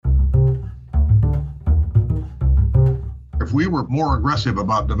if we were more aggressive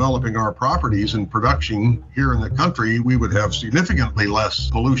about developing our properties and production here in the country, we would have significantly less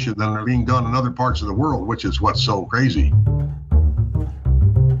pollution than are being done in other parts of the world, which is what's so crazy.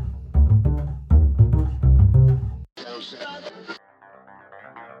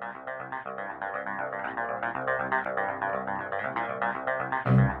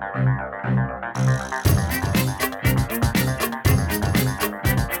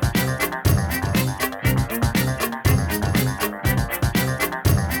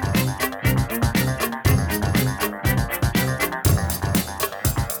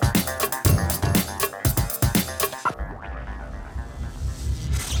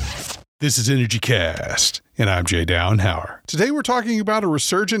 This is Energy Cast, and I'm Jay Downhauer. Today we're talking about a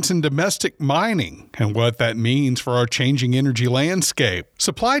resurgence in domestic mining and what that means for our changing energy landscape.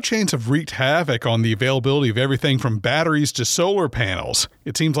 Supply chains have wreaked havoc on the availability of everything from batteries to solar panels.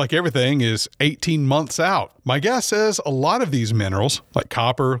 It seems like everything is 18 months out. My guess is a lot of these minerals, like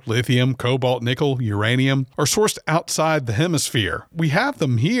copper, lithium, cobalt, nickel, uranium, are sourced outside the hemisphere. We have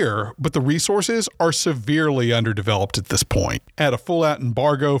them here, but the resources are severely underdeveloped at this point. Add a full-out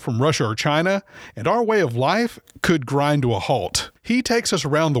embargo from Russia or China, and our way of life could grind to a halt. He takes us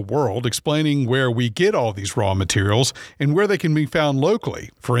around the world explaining where we get all these raw materials and where they can be found locally.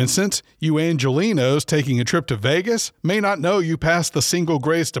 For instance, you Angelinos taking a trip to Vegas may not know you passed the single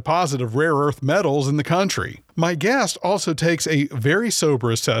greatest deposit of rare earth metals in the country. My guest also takes a very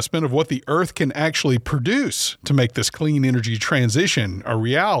sober assessment of what the Earth can actually produce to make this clean energy transition a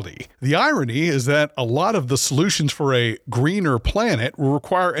reality. The irony is that a lot of the solutions for a greener planet will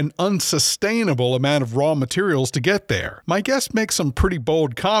require an unsustainable amount of raw materials to get there. My guest makes some pretty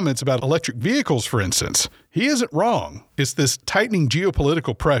bold comments about electric vehicles, for instance. He isn't wrong. It's this tightening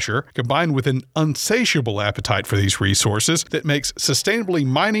geopolitical pressure combined with an unsatiable appetite for these resources that makes sustainably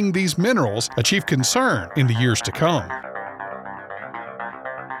mining these minerals a chief concern in the years to come.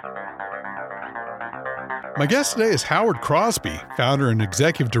 My guest today is Howard Crosby, founder and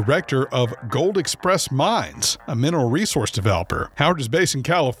executive director of Gold Express Mines, a mineral resource developer. Howard is based in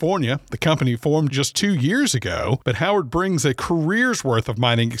California. The company formed just 2 years ago, but Howard brings a career's worth of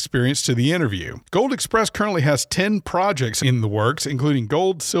mining experience to the interview. Gold Express currently has 10 projects in the works, including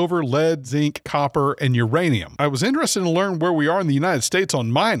gold, silver, lead, zinc, copper, and uranium. I was interested to learn where we are in the United States on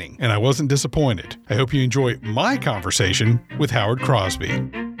mining, and I wasn't disappointed. I hope you enjoy my conversation with Howard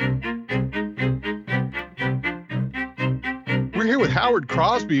Crosby. We're here with Howard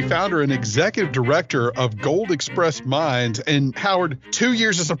Crosby, founder and executive director of Gold Express Mines. And Howard, 2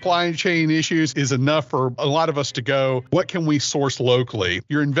 years of supply chain issues is enough for a lot of us to go, what can we source locally?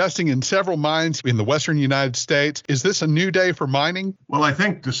 You're investing in several mines in the western United States. Is this a new day for mining? Well, I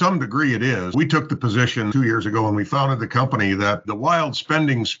think to some degree it is. We took the position 2 years ago when we founded the company that the wild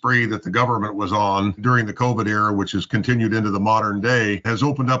spending spree that the government was on during the COVID era, which has continued into the modern day, has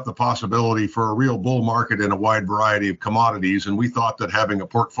opened up the possibility for a real bull market in a wide variety of commodities. And we thought that having a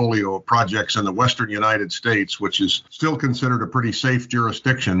portfolio of projects in the western United States, which is still considered a pretty safe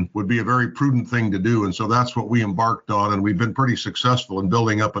jurisdiction, would be a very prudent thing to do. And so that's what we embarked on. And we've been pretty successful in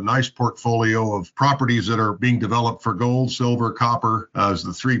building up a nice portfolio of properties that are being developed for gold, silver, copper as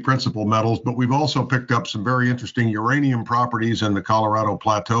the three principal metals. But we've also picked up some very interesting uranium properties in the Colorado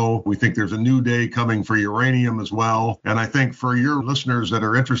Plateau. We think there's a new day coming for uranium as well. And I think for your listeners that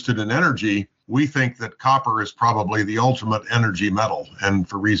are interested in energy, we think that copper is probably the ultimate energy metal, and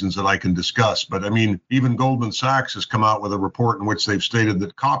for reasons that I can discuss. But I mean, even Goldman Sachs has come out with a report in which they've stated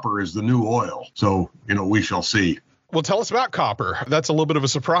that copper is the new oil. So, we shall see. Well, tell us about copper. That's a little bit of a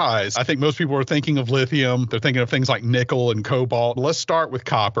surprise. I think most people are thinking of lithium. They're thinking of things like nickel and cobalt. Let's start with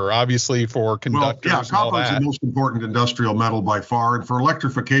copper, obviously for conductors and all that. Copper is the most important industrial metal by far. And for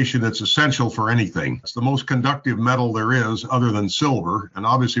electrification, it's essential for anything. It's the most conductive metal there is other than silver. And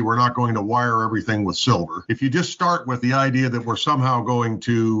obviously, we're not going to wire everything with silver. If you just start with the idea that we're somehow going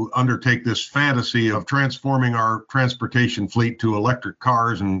to undertake this fantasy of transforming our transportation fleet to electric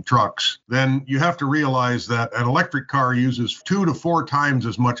cars and trucks, then you have to realize that an electric car uses 2 to 4 times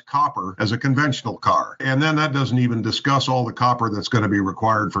as much copper as a conventional car. And then that doesn't even discuss all the copper that's going to be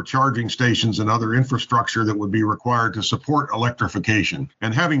required for charging stations and other infrastructure that would be required to support electrification.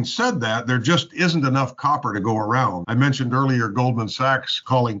 And having said that, there just isn't enough copper to go around. I mentioned earlier Goldman Sachs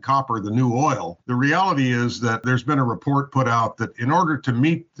calling copper the new oil. The reality is that there's been a report put out that in order to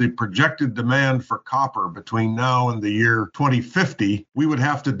meet the projected demand for copper between now and the year 2050, we would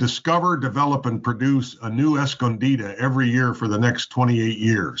have to discover, develop, and produce a new Escondida Escondida every year for the next 28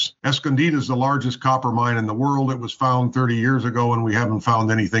 years. Escondida is the largest copper mine in the world. It was found 30 years ago, and we haven't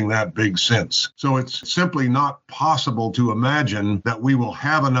found anything that big since. So it's simply not possible to imagine that we will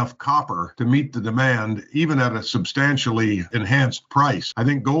have enough copper to meet the demand, even at a substantially enhanced price. I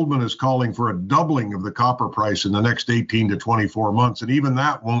think Goldman is calling for a doubling of the copper price in the next 18 to 24 months, and even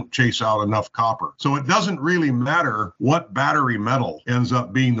that won't chase out enough copper. So it doesn't really matter what battery metal ends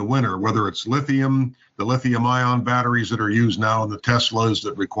up being the winner, whether it's lithium, the lithium-ion batteries that are used now in the Teslas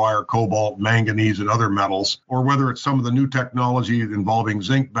that require cobalt, manganese, and other metals, or whether it's some of the new technology involving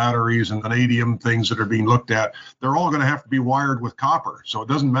zinc batteries and vanadium things that are being looked at. They're all going to have to be wired with copper. So it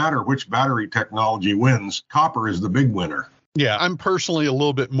doesn't matter which battery technology wins. Copper is the big winner. Yeah, I'm personally a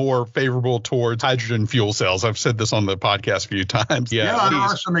little bit more favorable towards hydrogen fuel cells. I've said this on the podcast a few times. Yeah, there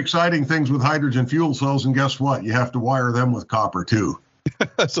are some exciting things with hydrogen fuel cells, and guess what? You have to wire them with copper too.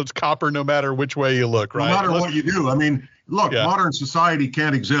 So it's copper no matter which way you look, right? No matter what you do. I mean, look, modern society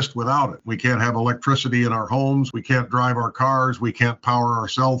can't exist without it. We can't have electricity in our homes. We can't drive our cars. We can't power our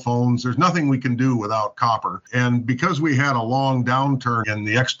cell phones. There's nothing we can do without copper. And because we had a long downturn in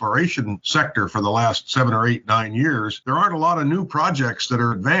the exploration sector for the last 7 or 8, 9 years, there aren't a lot of new projects that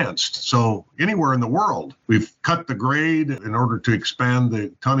are advanced. So anywhere in the world, we've cut the grade in order to expand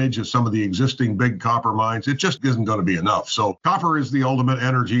the tonnage of some of the existing big copper mines. It just isn't going to be enough. So copper is the ultimate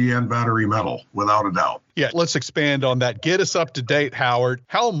energy and battery metal, without a doubt. Yeah, let's expand on that. Get us up to date, Howard.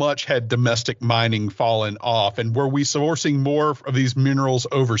 How much had domestic mining fallen off? And were we sourcing more of these minerals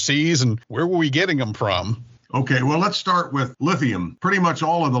overseas? And where were we getting them from? Okay, well, let's start with lithium. Pretty much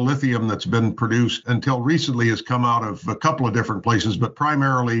all of the lithium that's been produced until recently has come out of a couple of different places, but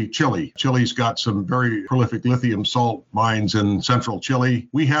primarily Chile. Chile's got some very prolific lithium salt mines in central Chile.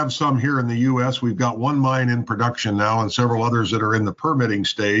 We have some here in the U.S. We've got one mine in production now and several others that are in the permitting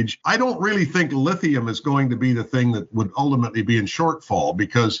stage. I don't really think lithium is going to be the thing that would ultimately be in shortfall,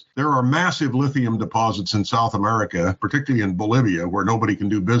 because there are massive lithium deposits in South America, particularly in Bolivia, where nobody can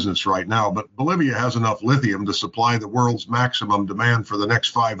do business right now. But Bolivia has enough lithium to supply the world's maximum demand for the next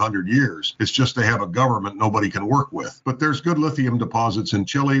 500 years. It's just they have a government nobody can work with. But there's good lithium deposits in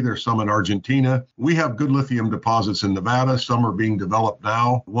Chile. There's some in Argentina. We have good lithium deposits in Nevada. Some are being developed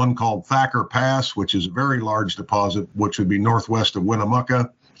now. One called Thacker Pass, which is a very large deposit, which would be northwest of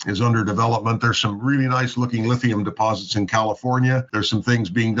Winnemucca, is under development. There's some really nice looking lithium deposits in California. There's some things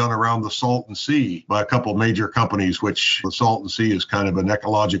being done around the Salton Sea by a couple major companies, which the Salton Sea is kind of an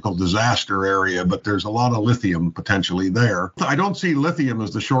ecological disaster area, but there's a lot of lithium potentially there. I don't see lithium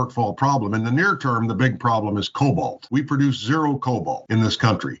as the shortfall problem. In the near term, the big problem is cobalt. We produce zero cobalt in this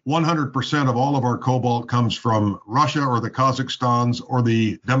country. 100% of all of our cobalt comes from Russia or the Kazakhstans or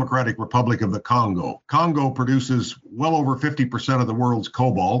the Democratic Republic of the Congo. Congo produces well over 50% of the world's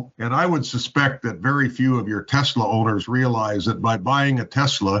cobalt. And I would suspect that very few of your Tesla owners realize that by buying a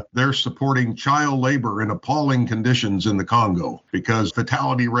Tesla, they're supporting child labor in appalling conditions in the Congo, because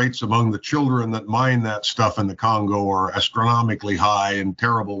fatality rates among the children that mine that stuff in the Congo are astronomically high in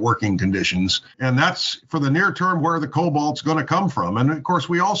terrible working conditions. And that's, for the near term, where the cobalt's going to come from. And of course,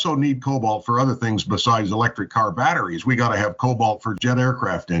 we also need cobalt for other things besides electric car batteries. We got to have cobalt for jet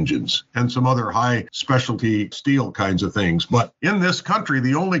aircraft engines and some other high specialty steel kinds of things. But in this country,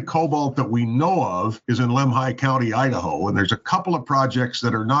 the only cobalt that we know of is in Lemhi County, Idaho, and there's a couple of projects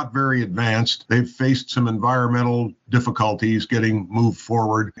that are not very advanced. They've faced some environmental difficulties getting moved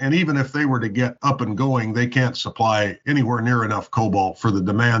forward, and even if they were to get up and going, they can't supply anywhere near enough cobalt for the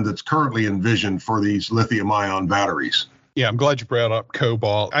demand that's currently envisioned for these lithium-ion batteries. Yeah, I'm glad you brought up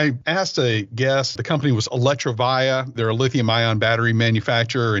cobalt. I asked a guest, the company was Electrovaya. They're a lithium-ion battery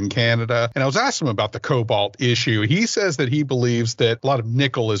manufacturer in Canada. And I was asking him about the cobalt issue. He says that he believes that a lot of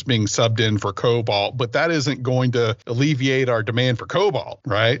nickel is being subbed in for cobalt, but that isn't going to alleviate our demand for cobalt,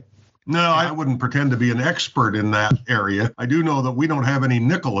 right? No, I wouldn't pretend to be an expert in that area. I do know that we don't have any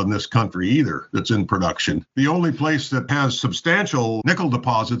nickel in this country either that's in production. The only place that has substantial nickel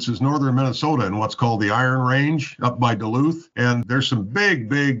deposits is northern Minnesota in what's called the Iron Range up by Duluth. And there's some big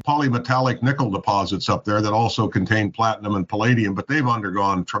polymetallic nickel deposits up there that also contain platinum and palladium, but they've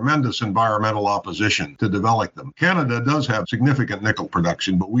undergone tremendous environmental opposition to develop them. Canada does have significant nickel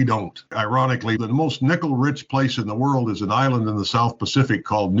production, but we don't. Ironically, the most nickel-rich place in the world is an island in the South Pacific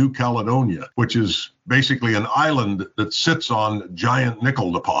called New Caledonia, which is basically an island that sits on giant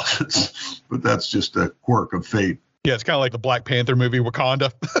nickel deposits. But that's just a quirk of fate. Yeah, it's kind of like the Black Panther movie,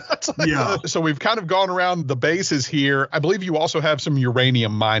 Wakanda. Yeah. So we've kind of gone around the bases here. I believe you also have some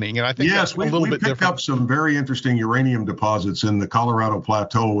uranium mining, and I think that's a little bit different. We picked up some very interesting uranium deposits in the Colorado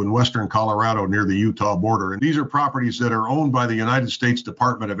Plateau in western Colorado near the Utah border. And these are properties that are owned by the United States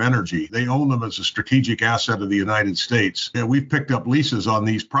Department of Energy. They own them as a strategic asset of the United States. And we've picked up leases on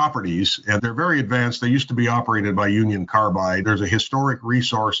these properties, and they're very advanced. They used to be operated by Union Carbide. There's a historic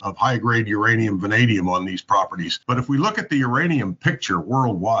resource of high-grade uranium vanadium on these properties. But if we look at the uranium picture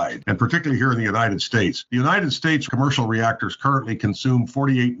worldwide, and particularly here in the United States commercial reactors currently consume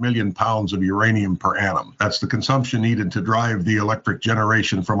 48 million pounds of uranium per annum. That's the consumption needed to drive the electric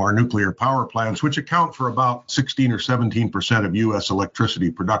generation from our nuclear power plants, which account for about 16 or 17% of U.S. electricity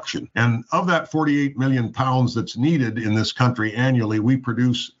production. And of that 48 million pounds that's needed in this country annually, we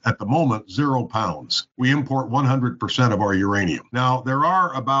produce at the moment 0 pounds. We import 100% of our uranium. Now, there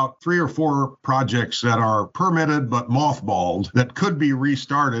are about 3 or 4 projects that are permitted but mothballed that could be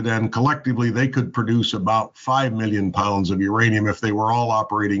restarted, and collectively they could produce about 5 million pounds of uranium if they were all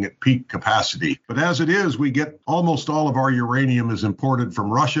operating at peak capacity. But as it is, we get almost all of our uranium is imported from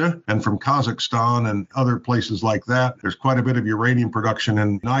Russia and from Kazakhstan and other places like that. There's quite a bit of uranium production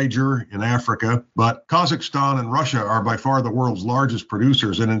in Niger, in Africa, but Kazakhstan and Russia are by far the world's largest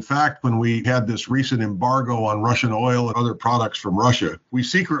producers. And in fact, when we had this recent embargo on Russian oil and other products from Russia, we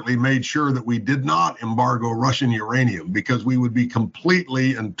secretly made sure that we did not embargo Russian uranium because we would be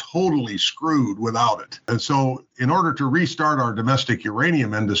completely and totally screwed without it. And so in order to restart our domestic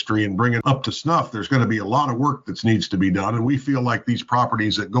uranium industry and bring it up to snuff, there's going to be a lot of work that needs to be done. And we feel like these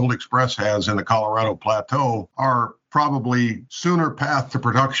properties that Gold Express has in the Colorado Plateau are probably sooner path to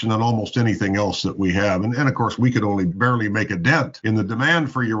production than almost anything else that we have. And of course, we could only barely make a dent in the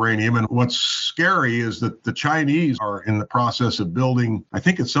demand for uranium. And what's scary is that the Chinese are in the process of building, I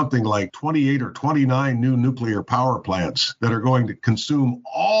think it's something like 28 or 29 new nuclear power plants that are going to consume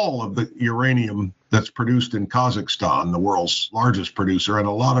all of the uranium that's produced in Kazakhstan, the world's largest producer, and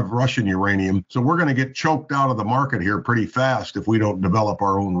a lot of Russian uranium. So we're going to get choked out of the market here pretty fast if we don't develop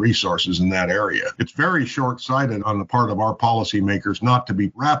our own resources in that area. It's very short-sighted on the part of our policymakers not to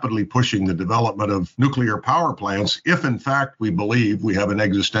be rapidly pushing the development of nuclear power plants if, in fact, we believe we have an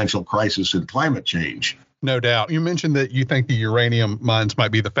existential crisis in climate change. No doubt. You mentioned that you think the uranium mines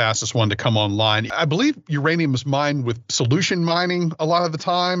might be the fastest one to come online. I believe uranium is mined with solution mining a lot of the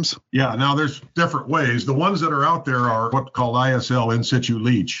times. Yeah, now there's different ways. The ones that are out there are what's called ISL, in situ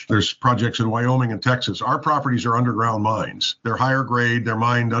leach. There's projects in Wyoming and Texas. Our properties are underground mines. They're higher grade, they're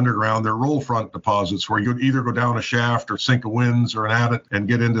mined underground. They're roll front deposits where you either go down a shaft or sink a winze or an adit and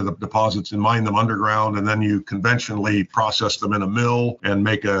get into the deposits and mine them underground. And then you conventionally process them in a mill and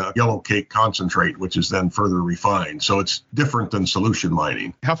make a yellow cake concentrate, which is then further refined. So it's different than solution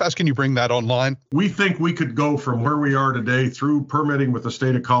mining. How fast can you bring that online? We think we could go from where we are today through permitting with the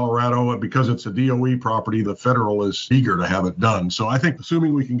state of Colorado. And because it's a DOE property, the federal is eager to have it done. So I think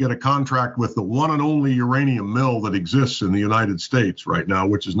assuming we can get a contract with the one and only uranium mill that exists in the United States right now,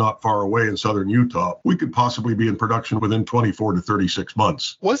 which is not far away in southern Utah, we could possibly be in production within 24 to 36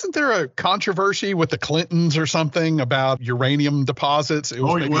 months. Wasn't there a controversy with the Clintons or something about uranium deposits?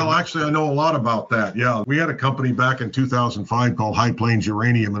 Actually, I know a lot about that. Yeah. We had a company back in 2005 called High Plains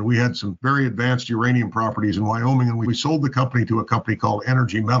Uranium, and we had some very advanced uranium properties in Wyoming, and we sold the company to a company called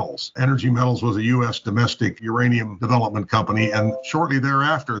Energy Metals. Energy Metals was a U.S. domestic uranium development company, and shortly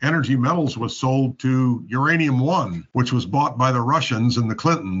thereafter, Energy Metals was sold to Uranium One, which was bought by the Russians and the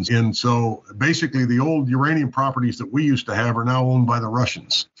Clintons. And so basically the old uranium properties that we used to have are now owned by the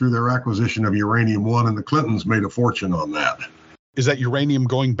Russians through their acquisition of Uranium One, and the Clintons made a fortune on that. Is that uranium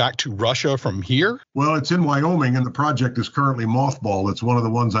going back to Russia from here? Well, it's in Wyoming, and the project is currently mothballed. It's one of the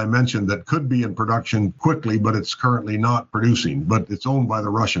ones I mentioned that could be in production quickly, but it's currently not producing. But it's owned by the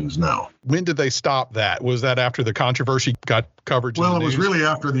Russians now. When did they stop that? Was that after the controversy got coverage? Well, it was really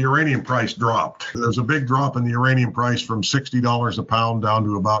after the uranium price dropped. There was a big drop in the uranium price from $60 a pound down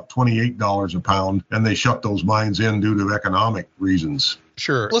to about $28 a pound, and they shut those mines in due to economic reasons.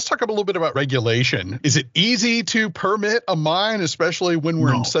 Sure. Let's talk a little bit about regulation. Is it easy to permit a mine, especially when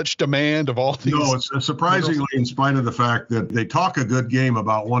we're in such demand of all these? No, it's surprisingly, in spite of the fact that they talk a good game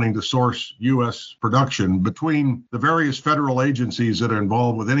about wanting to source U.S. production, between the various federal agencies that are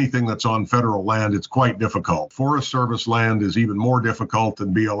involved with anything that's on federal land, it's quite difficult. Forest Service land is even more difficult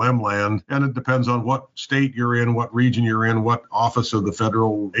than BLM land, and it depends on what state you're in, what region you're in, what office of the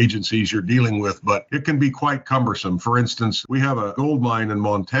federal agencies you're dealing with, but it can be quite cumbersome. For instance, we have a gold mine mine in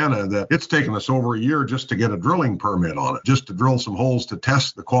Montana that it's taken us over a year just to get a drilling permit on it, just to drill some holes to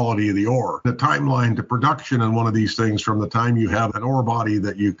test the quality of the ore. The timeline to production in one of these things from the time you have an ore body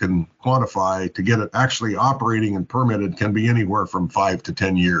that you can quantify to get it actually operating and permitted can be anywhere from 5 to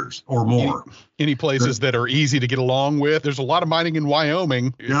 10 years or more. Any places that are easy to get along with? There's a lot of mining in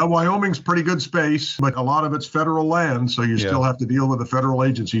Wyoming. Yeah, Wyoming's pretty good space, but a lot of it's federal land, so you still have to deal with the federal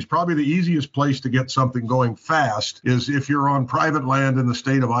agencies. Probably the easiest place to get something going fast is if you're on private land in the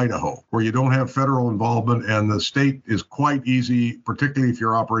state of Idaho, where you don't have federal involvement, and the state is quite easy, particularly if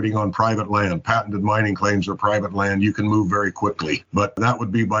you're operating on private land. Patented mining claims are private land. You can move very quickly, but that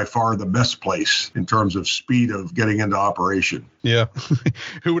would be by far the best place in terms of speed of getting into operation. Yeah.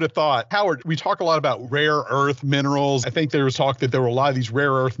 Who would have thought? Howard, we talk a lot about rare earth minerals. I think there was talk that there were a lot of these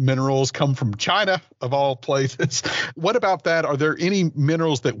rare earth minerals come from China, of all places. What about that? Are there any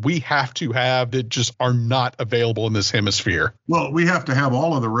minerals that we have to have that just are not available in this hemisphere? Well, we have to have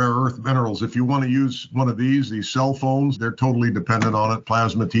all of the rare earth minerals. If you want to use one of these cell phones, they're totally dependent on it.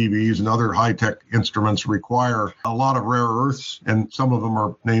 Plasma TVs and other high-tech instruments require a lot of rare earths, and some of them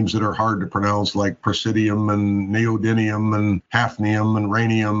are names that are hard to pronounce, like praseodymium and neodymium and hafnium and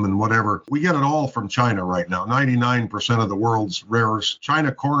rhenium and whatever. We get it all from China right now. 99% of the world's rare earths.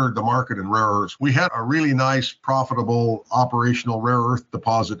 China cornered the market in rare earths. We had a really nice, profitable, operational rare earth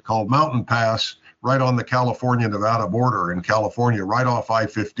deposit called Mountain Pass right on the California-Nevada border in California, right off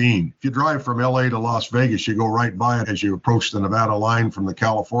I-15. If you drive from LA to Las Vegas, you go right by it as you approach the Nevada line from the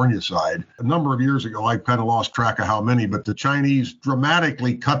California side. A number of years ago, I kind of lost track of how many, but the Chinese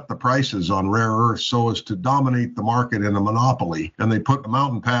dramatically cut the prices on rare earths so as to dominate the market in a monopoly, and they put the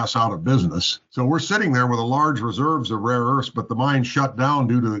Mountain Pass out of business. So we're sitting there with a large reserves of rare earths, but the mine shut down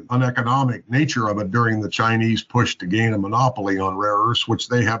due to the uneconomic nature of it during the Chinese push to gain a monopoly on rare earths, which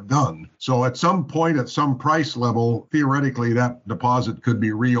they have done. So at some point, at some price level, theoretically, that deposit could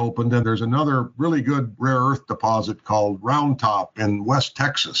be reopened. And there's another really good rare earth deposit called Round Top in West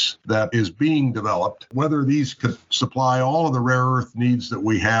Texas that is being developed. Whether these could supply all of the rare earth needs that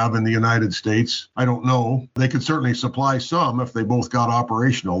we have in the United States, I don't know. They could certainly supply some if they both got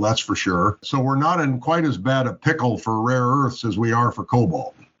operational, that's for sure. So we're not in quite as bad a pickle for rare earths as we are for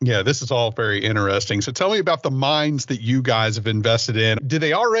cobalt. Yeah, this is all very interesting. So tell me about the mines that you guys have invested in. Do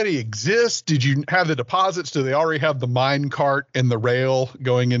they already exist? Did you have the deposits? Do they already have the mine cart and the rail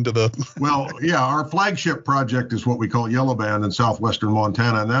going into the... Well, yeah, our flagship project is what we call Yellow Band in southwestern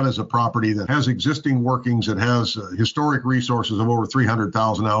Montana, and that is a property that has existing workings. It has historic resources of over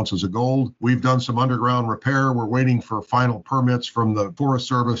 300,000 ounces of gold. We've done some underground repair. We're waiting for final permits from the Forest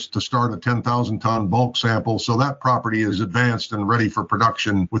Service to start a 10,000-ton bulk sample. So that property is advanced and ready for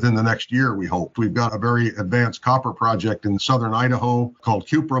production within the next year, we hope. We've got a very advanced copper project in southern Idaho called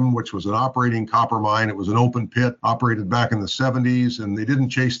Cuprum, which was an operating copper mine. It was an open pit, operated back in the 70s, and they didn't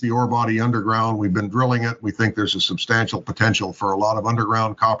chase the ore body underground. We've been drilling it. We think there's a substantial potential for a lot of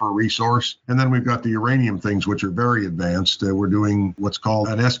underground copper resource. And then we've got the uranium things, which are very advanced. We're doing what's called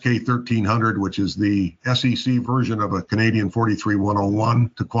an SK1300, which is the SEC version of a Canadian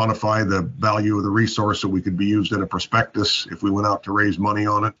 43101 to quantify the value of the resource so we could be used in a prospectus if we went out to raise money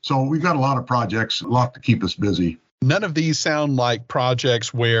on it. So we've got a lot of projects, a lot to keep us busy. None of these sound like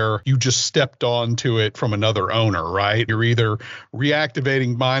projects where you just stepped onto it from another owner, right? You're either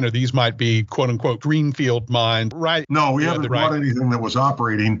reactivating mine or these might be quote unquote greenfield mine, right? No, we haven't bought anything that was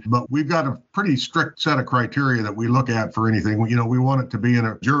operating, but we've got a pretty strict set of criteria that we look at for anything. You know, we want it to be in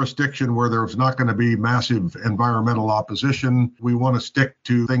a jurisdiction where there's not going to be massive environmental opposition. We want to stick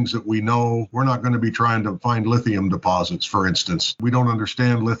to things that we know. We're not going to be trying to find lithium deposits, for instance. We don't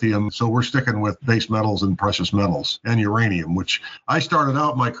understand lithium, so we're sticking with base metals and precious metals and uranium, which I started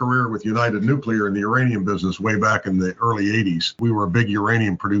out my career with United Nuclear in the uranium business way back in the early 80s. We were a big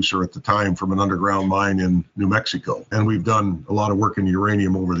uranium producer at the time from an underground mine in New Mexico, and we've done a lot of work in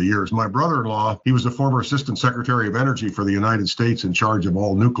uranium over the years. My brother-in-law, he was the former Assistant Secretary of Energy for the United States in charge of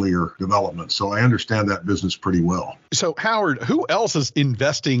all nuclear development, so I understand that business pretty well. So, Howard, who else is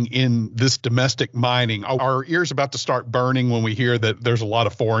investing in this domestic mining? Are our ears about to start burning when we hear that there's a lot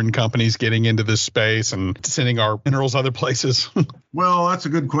of foreign companies getting into this space and sending our minerals other places? Well, that's a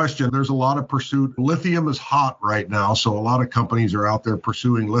good question. There's a lot of pursuit. Lithium is hot right now, so a lot of companies are out there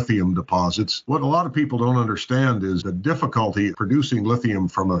pursuing lithium deposits. What a lot of people don't understand is the difficulty producing lithium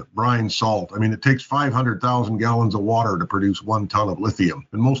from a brine salt. I mean, it takes 500,000 gallons of water to produce 1 ton of lithium.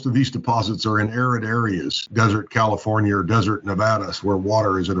 And most of these deposits are in arid areas, desert California or desert Nevada, where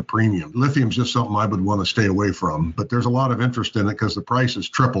water is at a premium. Lithium's just something I would want to stay away from. But there's a lot of interest in it because the price has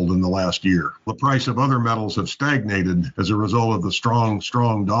tripled in the last year. The price of other metals have stagnated as a result of the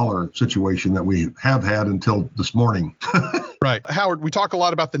strong dollar situation that we have had until this morning. Right. Howard, we talk a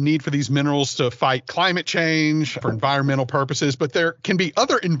lot about the need for these minerals to fight climate change for environmental purposes, but there can be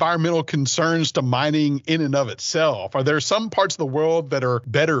other environmental concerns to mining in and of itself. Are there some parts of the world that are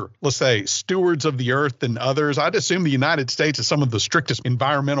better, let's say, stewards of the earth than others? I'd assume the United States has some of the strictest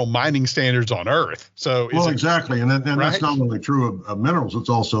environmental mining standards on earth. So, exactly. And that's not only true of minerals, it's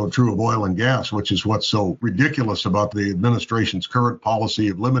also true of oil and gas, which is what's so ridiculous about the administration's current policy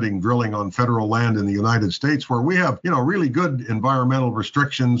of limiting drilling on federal land in the United States, where we have, really good environmental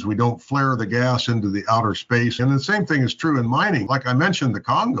restrictions. We don't flare the gas into the outer space. And the same thing is true in mining. Like I mentioned, the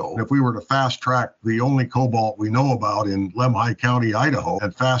Congo, if we were to fast track the only cobalt we know about in Lemhi County, Idaho,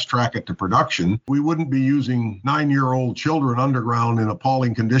 and fast track it to production, we wouldn't be using 9-year-old children underground in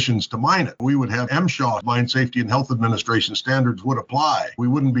appalling conditions to mine it. We would have MSHA, Mine Safety and Health Administration standards would apply. We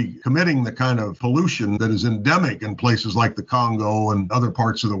wouldn't be committing the kind of pollution that is endemic in places like the Congo and other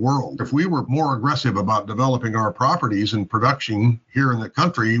parts of the world. If we were more aggressive about developing our properties and production here in the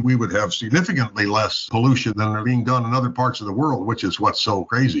country, we would have significantly less pollution than are being done in other parts of the world, which is what's so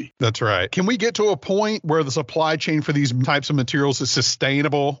crazy. That's right. Can we get to a point where the supply chain for these types of materials is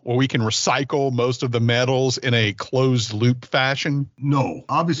sustainable, where we can recycle most of the metals in a closed loop fashion? No.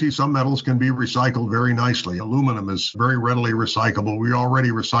 Obviously, some metals can be recycled very nicely. Aluminum is very readily recyclable. We already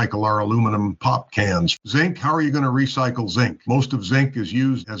recycle our aluminum pop cans. Zinc, how are you going to recycle zinc? Most of zinc is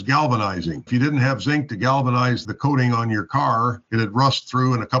used as galvanizing. If you didn't have zinc to galvanize the coating on your car, it'd rust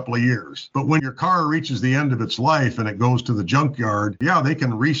through in a couple of years. But when your car reaches the end of its life and it goes to the junkyard, they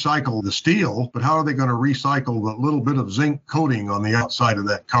can recycle the steel, but how are they going to recycle the little bit of zinc coating on the outside of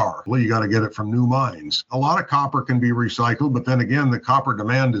that car? Well, you got to get it from new mines. A lot of copper can be recycled, but then again, the copper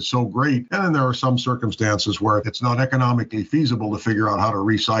demand is so great. And then there are some circumstances where it's not economically feasible to figure out how to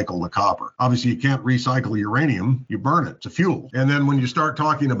recycle the copper. Obviously, you can't recycle uranium. You burn it. It's a fuel. And then when you start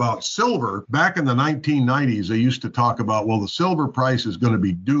talking about silver, back in the 1990s, they used to talk about, well, the silver price is going to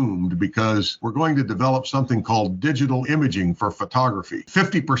be doomed because we're going to develop something called digital imaging for photography.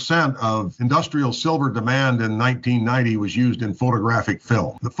 50% of industrial silver demand in 1990 was used in photographic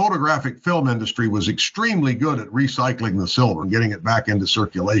film. The photographic film industry was extremely good at recycling the silver and getting it back into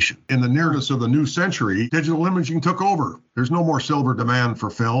circulation. In the nearness of the new century, digital imaging took over. There's no more silver demand for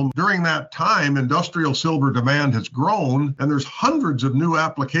film. During that time, industrial silver demand has grown, and there's hundreds of new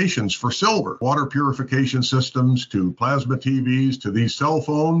applications for silver. Water purification systems to plasma TVs to these cell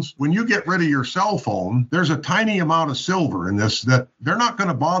phones. When you get rid of your cell phone, there's a tiny amount of silver in this that they're not going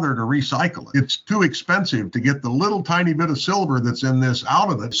to bother to recycle it. It's too expensive to get the little tiny bit of silver that's in this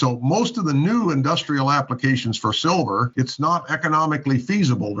out of it. So most of the new industrial applications for silver, it's not economically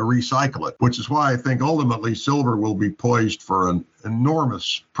feasible to recycle it, which is why I think ultimately silver will be poised for an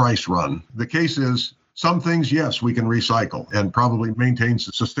enormous price run. The case is, some things, yes, we can recycle and probably maintain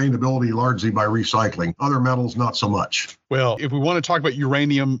sustainability largely by recycling. Other metals, not so much. Well, if we want to talk about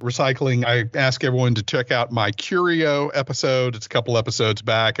uranium recycling, I ask everyone to check out my Curio episode. It's a couple episodes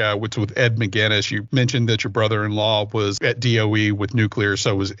back, which with Ed McGinnis. You mentioned that your brother-in-law was at DOE with nuclear,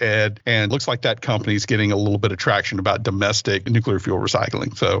 so was Ed. And looks like that company's getting a little bit of traction about domestic nuclear fuel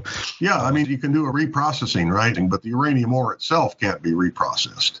recycling. So, yeah, I mean, you can do a reprocessing, right? But the uranium ore itself can't be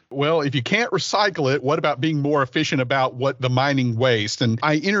reprocessed. Well, if you can't recycle it, what about being more efficient about what the mining waste? And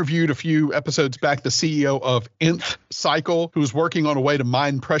I interviewed a few episodes back the CEO of Nth Cycle, who's working on a way to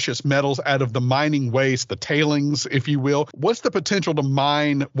mine precious metals out of the mining waste, the tailings, if you will. What's the potential to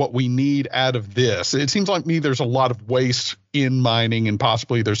mine what we need out of this? It seems like me there's a lot of waste in mining, and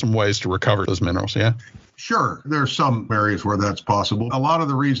possibly there's some ways to recover those minerals, yeah? Sure, there's some areas where that's possible. A lot of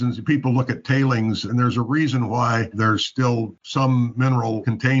the reasons people look at tailings, and there's a reason why there's still some mineral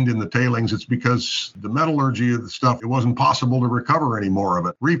contained in the tailings, it's because the metallurgy of the stuff, it wasn't possible to recover any more of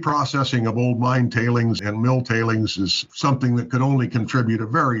it. Reprocessing of old mine tailings and mill tailings is something that could only contribute a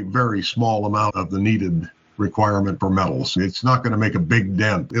very, very small amount of the needed requirement for metals. It's not going to make a big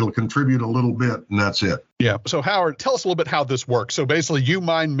dent. It'll contribute a little bit, and that's it. Yeah. So Howard, tell us a little bit how this works. So basically you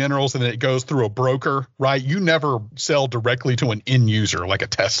mine minerals and then it goes through a broker, right? You never sell directly to an end user like a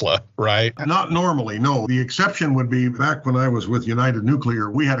Tesla, right? Not normally, no. The exception would be back when I was with United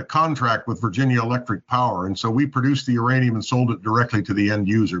Nuclear, we had a contract with Virginia Electric Power. And so we produced the uranium and sold it directly to the end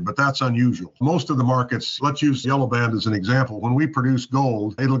user, but that's unusual. Most of the markets, let's use Yellow Band as an example. When we produce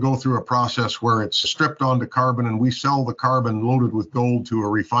gold, it'll go through a process where it's stripped onto carbon and we sell the carbon loaded with gold to a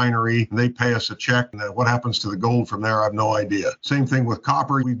refinery and they pay us a check. And what happens to the gold from there, I have no idea. Same thing with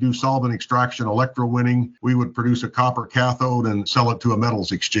copper. We do solvent extraction, electrowinning. We would produce a copper cathode and sell it to a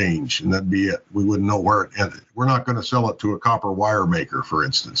metals exchange, and that'd be it. We wouldn't know where it ended. We're not going to sell it to a copper wire maker, for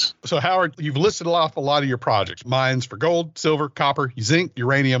instance. So Howard, you've listed off a lot of your projects. Mines for gold, silver, copper, zinc,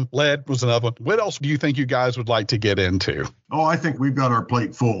 uranium, lead was another one. What else do you think you guys would like to get into? Oh, I think we've got our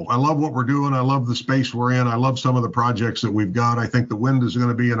plate full. I love what we're doing. I love the space we're in. I love some of the projects that we've got. I think the wind is going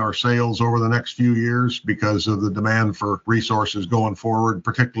to be in our sails over the next few years because of the demand for resources going forward,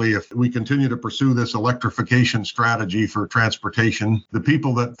 particularly if we continue to pursue this electrification strategy for transportation. The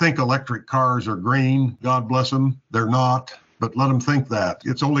people that think electric cars are green, God bless them, they're not. But let them think that.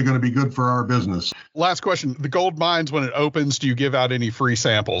 It's only going to be good for our business. Last question. The gold mines, when it opens, do you give out any free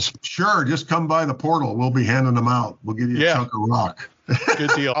samples? Sure. Just come by the portal. We'll be handing them out. We'll give you a chunk of rock.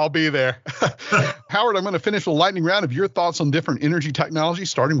 Good deal. I'll be there. Howard, I'm going to finish the lightning round of your thoughts on different energy technologies,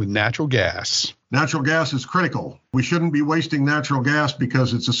 starting with natural gas. Natural gas is critical. We shouldn't be wasting natural gas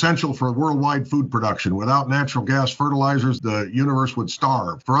because it's essential for worldwide food production. Without natural gas fertilizers, the universe would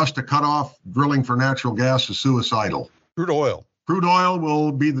starve. For us to cut off drilling for natural gas is suicidal. Crude oil. Crude oil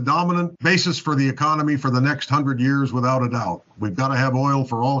will be the dominant basis for the economy for the next 100 years, without a doubt. We've got to have oil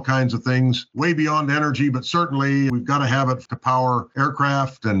for all kinds of things, way beyond energy, but certainly we've got to have it to power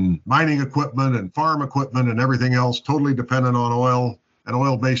aircraft and mining equipment and farm equipment and everything else, totally dependent on oil and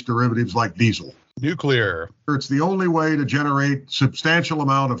oil-based derivatives like diesel. Nuclear. It's the only way to generate substantial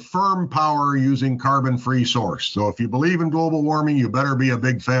amount of firm power using carbon-free source. So if you believe in global warming, you better be a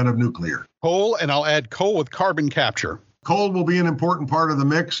big fan of nuclear. Coal, and I'll add coal with carbon capture. Coal will be an important part of the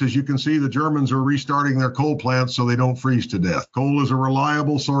mix. As you can see, the Germans are restarting their coal plants so they don't freeze to death. Coal is a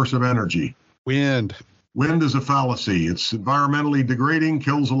reliable source of energy. Wind. Wind is a fallacy. It's environmentally degrading,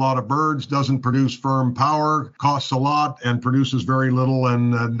 kills a lot of birds, doesn't produce firm power, costs a lot, and produces very little,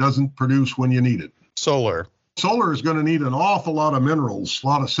 and doesn't produce when you need it. Solar. Solar is going to need an awful lot of minerals, a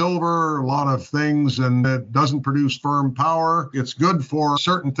lot of silver, a lot of things, and it doesn't produce firm power. It's good for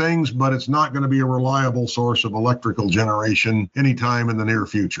certain things, but it's not going to be a reliable source of electrical generation anytime in the near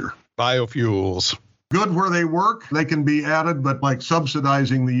future. Biofuels. Good where they work, they can be added, but like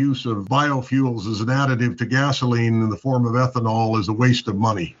subsidizing the use of biofuels as an additive to gasoline in the form of ethanol is a waste of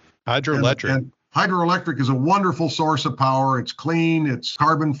money. Hydroelectric. And hydroelectric is a wonderful source of power. It's clean, it's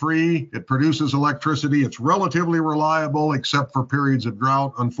carbon-free, it produces electricity, it's relatively reliable except for periods of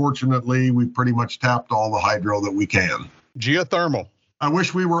drought. Unfortunately, we've pretty much tapped all the hydro that we can. Geothermal. I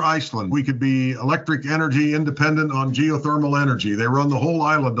wish we were Iceland. We could be electric energy independent on geothermal energy. They run the whole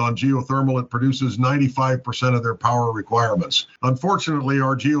island on geothermal. It produces 95% of their power requirements. Unfortunately,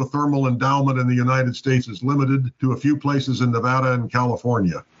 our geothermal endowment in the United States is limited to a few places in Nevada and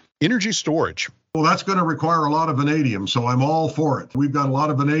California. Energy storage. Well, that's going to require a lot of vanadium, so I'm all for it. We've got a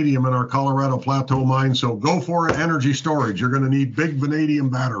lot of vanadium in our Colorado Plateau mine, so go for it, energy storage. You're going to need big vanadium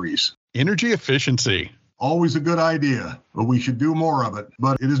batteries. Energy efficiency. Always a good idea, but we should do more of it.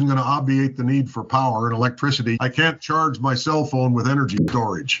 But it isn't going to obviate the need for power and electricity. I can't charge my cell phone with energy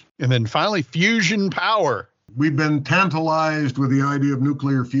storage. And then finally, fusion power. We've been tantalized with the idea of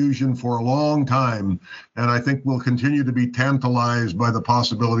nuclear fusion for a long time, and I think we'll continue to be tantalized by the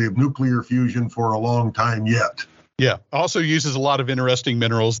possibility of nuclear fusion for a long time yet. Yeah, also uses a lot of interesting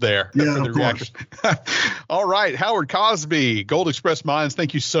minerals there. Yeah, for the of course. All right, Howard Cosby, Gold Express Mines,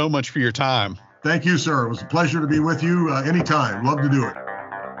 thank you so much for your time. Thank you, sir. It was a pleasure to be with you anytime. Love to do it.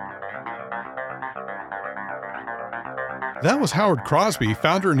 That was Howard Crosby,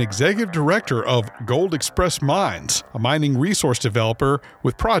 founder and executive director of Gold Express Mines, a mining resource developer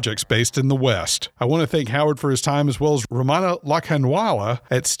with projects based in the West. I want to thank Howard for his time, as well as Ramana Lakhanwala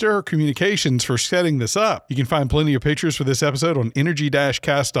at Stereo Communications for setting this up. You can find plenty of pictures for this episode on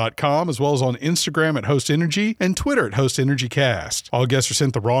energy-cast.com, as well as on Instagram at Host Energy and Twitter at Host Energy Cast. All guests are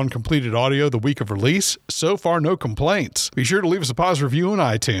sent the raw and completed audio the week of release. So far, no complaints. Be sure to leave us a positive review on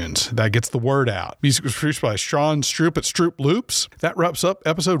iTunes. That gets the word out. Music was produced by Sean Stroop at Stroop Loops. That wraps up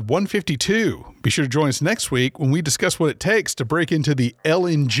episode 152. Be sure to join us next week when we discuss what it takes to break into the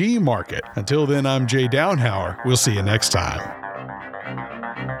LNG market. Until then, I'm Jay Downhauer. We'll see you next time.